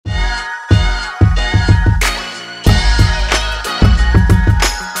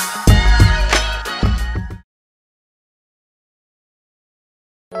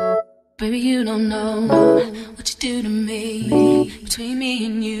Baby, you don't know what you do to me. Between me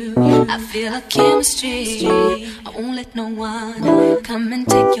and you, I feel a chemistry. I won't let no one come and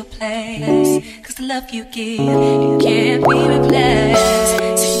take your place. Cause the love you give, it can't be replaced.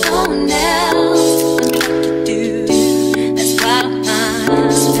 So no one else will do what you do. That's why I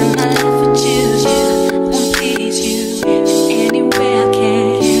spend my life with you. I wanna please you any way I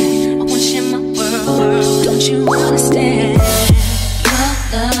can. I wanna share my world, don't you understand?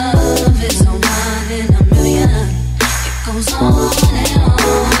 Your love is a one in a million. It goes on and on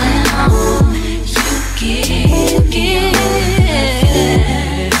and on. You give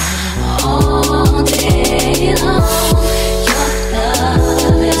all day long. Your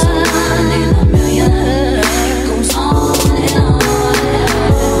love is a one in a million. It goes on and on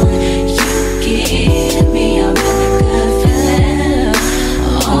and on. You give me a really good feeling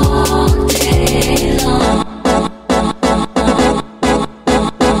all day long.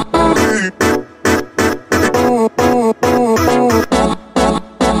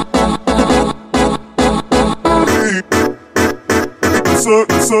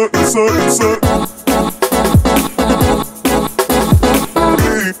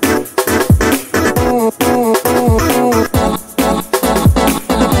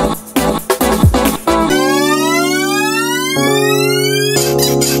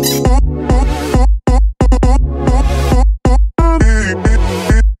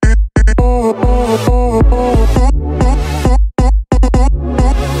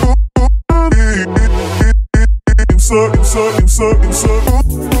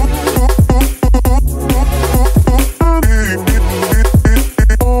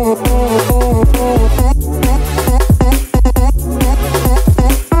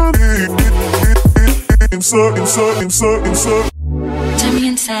 Turn me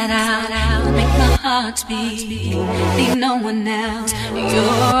inside out, make my heart beat. Leave no one else, you're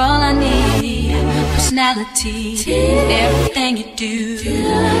all I need. Personality, everything you do,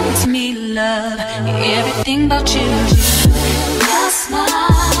 it's me love, everything about you. Your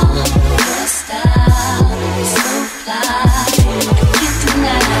smile, your style, so fly, I can't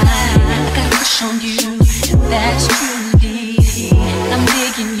deny. I got a crush on you, and that's truly. I'm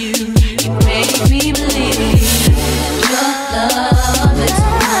digging you, you make me believe. Your love is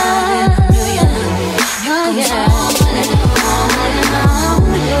one in a million. It goes on and on and on.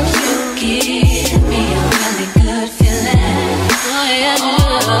 You give me a really good feeling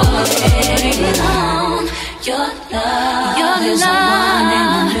all day long. Your love is one in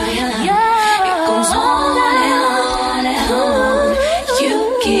a million. It goes on and on and on. You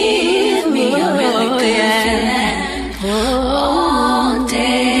give me a really good feeling all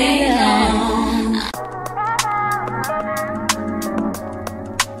day long.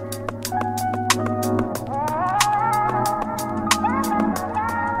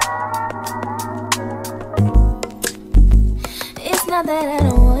 It's not that I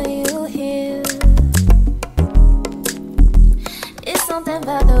don't want you here. It's something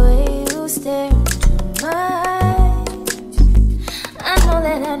about the way you stare into my eyes. I know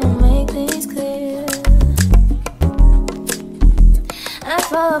that I don't make things clear. I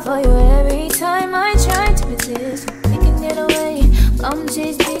fall for you every time I try to resist. We can get away. Palm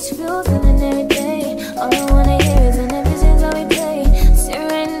trees, beach views, feeling every day. All I wanna hear is an episode how we play. Sit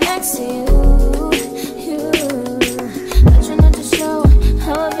right next to you. I try not to show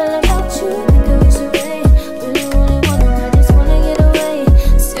how I feel about you. Think I wish away. Really wanna, I just wanna get away.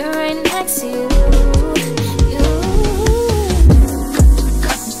 Sit right next to you.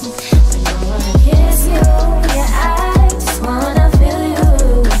 I wanna kiss you. Yeah, I just wanna feel you.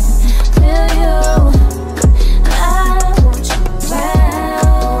 I want you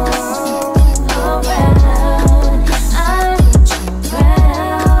around.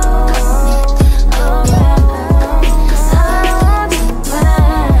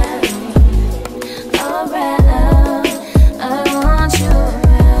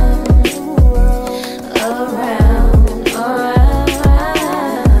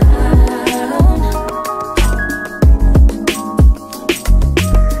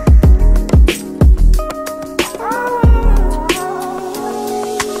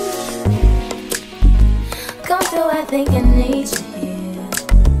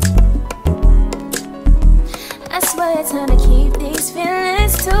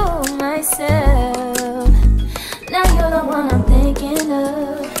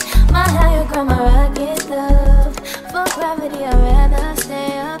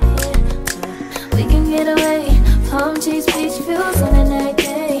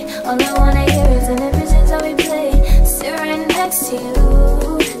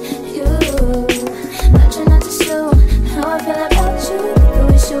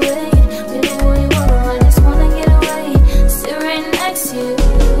 miss you.